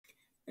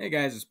Hey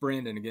guys, it's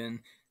Brandon again.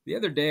 The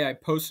other day I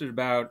posted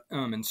about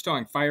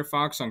installing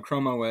Firefox on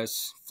Chrome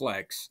OS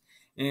Flex,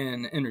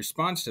 and in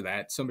response to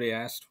that, somebody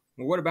asked,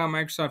 well, what about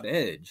Microsoft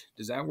Edge?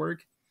 Does that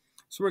work?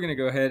 So we're going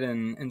to go ahead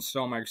and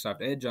install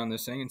Microsoft Edge on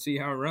this thing and see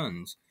how it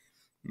runs.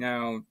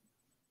 Now,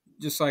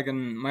 just like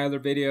in my other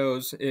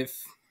videos,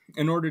 if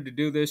in order to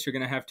do this, you're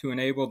going to have to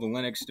enable the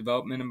Linux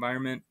development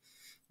environment.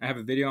 I have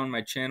a video on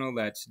my channel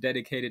that's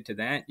dedicated to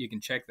that. You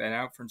can check that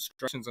out for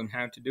instructions on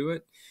how to do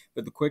it.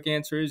 But the quick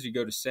answer is you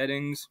go to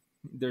Settings.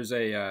 There's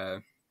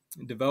a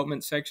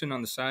development section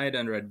on the side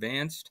under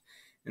Advanced,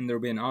 and there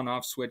will be an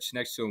on-off switch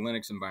next to a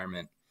Linux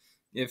environment.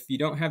 If you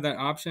don't have that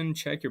option,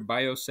 check your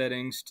BIOS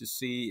settings to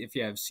see if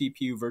you have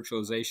CPU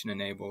virtualization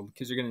enabled,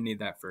 because you're going to need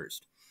that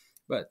first.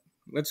 But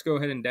let's go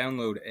ahead and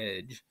download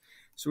Edge.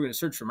 So we're going to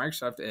search for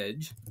Microsoft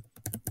Edge.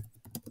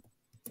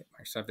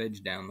 Microsoft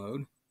Edge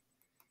download.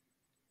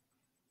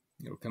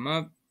 It'll come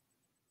up.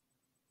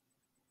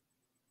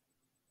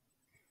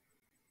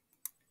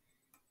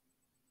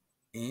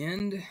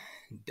 And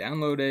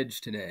download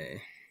Edge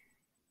today.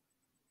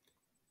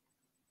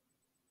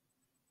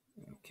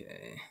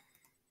 Okay.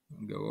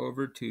 We'll go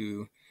over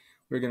to,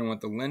 we're going to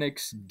want the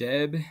Linux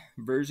Deb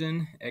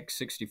version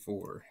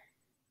x64.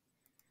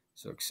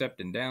 So accept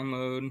and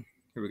download.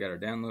 Here we got our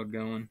download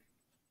going.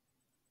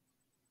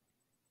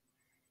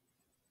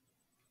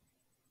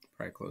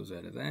 Probably close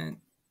out of that.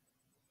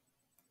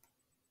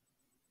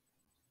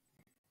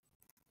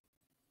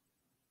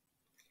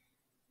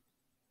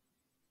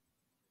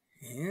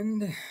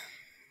 And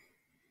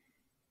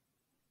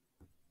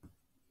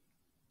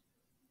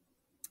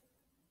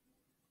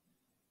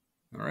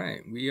all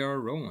right, we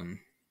are rolling.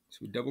 So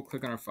we double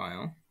click on our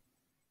file.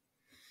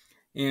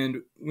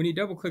 And when you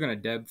double click on a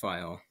deb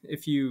file,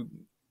 if you,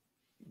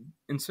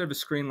 instead of a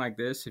screen like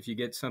this, if you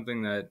get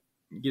something that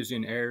gives you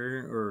an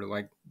error or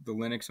like the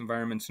Linux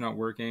environment's not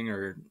working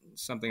or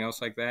something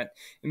else like that,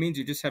 it means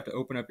you just have to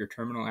open up your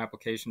terminal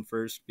application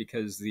first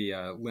because the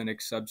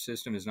Linux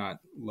subsystem is not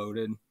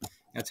loaded.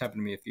 That's happened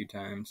to me a few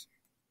times.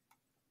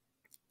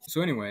 So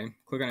anyway,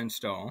 click on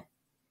install.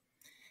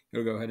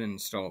 It'll go ahead and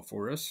install it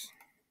for us.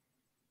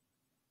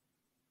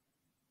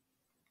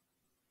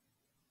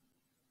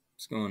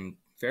 It's going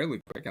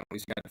fairly quick, at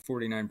least got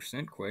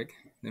 49% quick.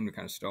 Then we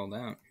kind of stalled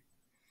out.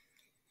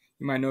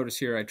 You might notice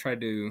here I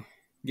tried to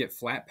get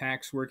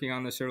Flatpaks working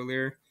on this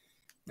earlier.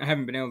 I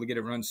haven't been able to get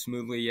it run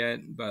smoothly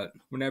yet, but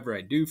whenever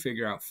I do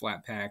figure out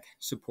Flatpak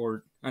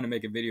support, I'm going to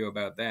make a video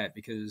about that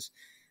because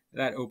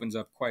that opens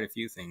up quite a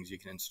few things you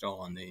can install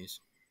on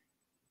these.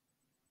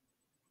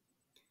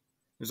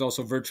 There's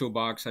also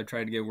VirtualBox I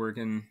tried to get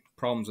working.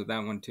 Problems with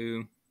that one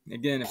too.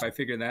 Again, if I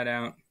figure that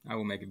out, I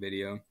will make a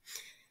video.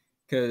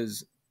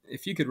 Because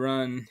if you could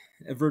run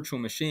a virtual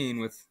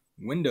machine with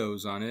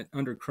Windows on it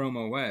under Chrome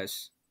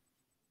OS,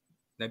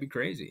 that'd be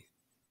crazy.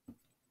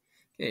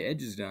 Okay,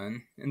 Edge is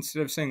done.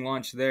 Instead of saying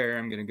launch there,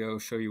 I'm going to go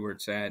show you where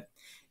it's at.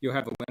 You'll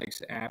have a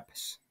Linux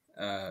apps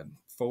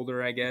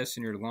folder, I guess,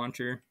 in your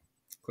launcher.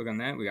 Click on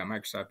that. We got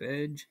Microsoft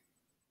Edge.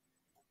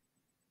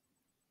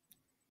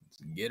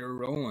 Let's get her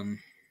rolling.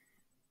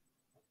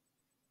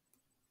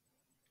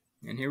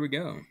 And here we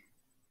go.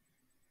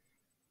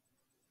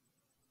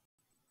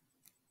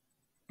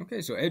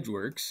 Okay, so Edge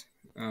works.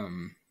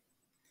 And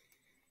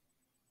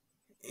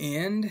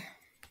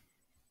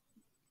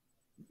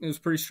it was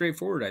pretty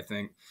straightforward, I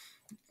think.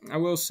 I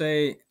will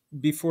say,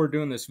 before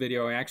doing this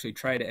video, I actually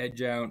tried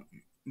Edge out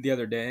the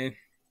other day,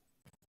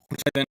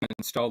 which I then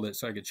installed it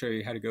so I could show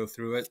you how to go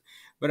through it.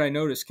 But I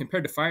noticed,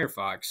 compared to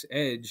Firefox,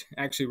 Edge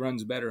actually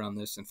runs better on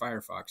this than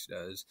Firefox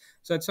does.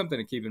 So that's something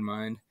to keep in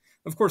mind.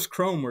 Of course,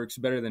 Chrome works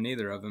better than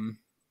either of them.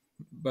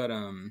 But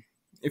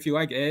if you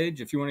like Edge,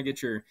 if you want to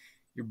get your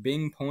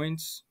Bing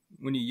points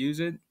when you use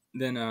it,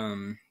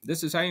 then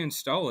this is how you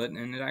install it,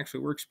 and it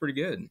actually works pretty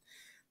good.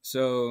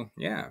 So,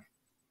 yeah.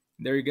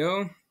 There you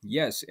go.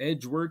 Yes,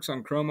 Edge works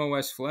on Chrome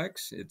OS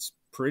Flex. It's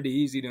pretty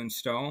easy to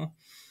install.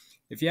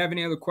 If you have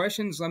any other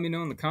questions, let me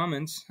know in the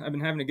comments. I've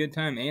been having a good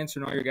time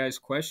answering all your guys'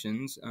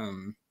 questions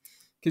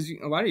because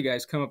a lot of you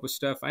guys come up with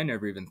stuff I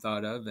never even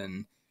thought of,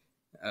 and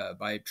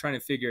by trying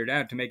to figure it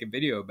out to make a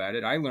video about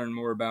it, I learned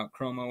more about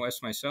Chrome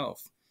OS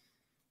myself.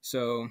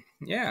 So,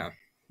 yeah,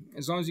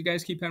 as long as you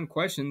guys keep having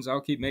questions,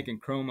 I'll keep making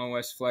Chrome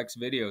OS Flex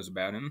videos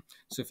about them.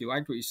 So if you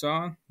liked what you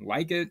saw,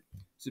 like it,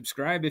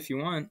 subscribe if you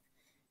want.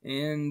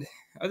 And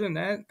other than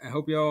that, I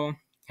hope y'all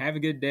have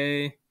a good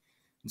day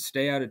and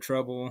stay out of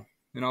trouble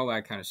and all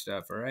that kind of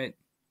stuff, all right?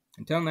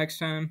 Until next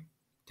time,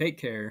 take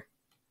care.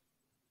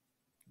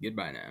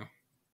 Goodbye now.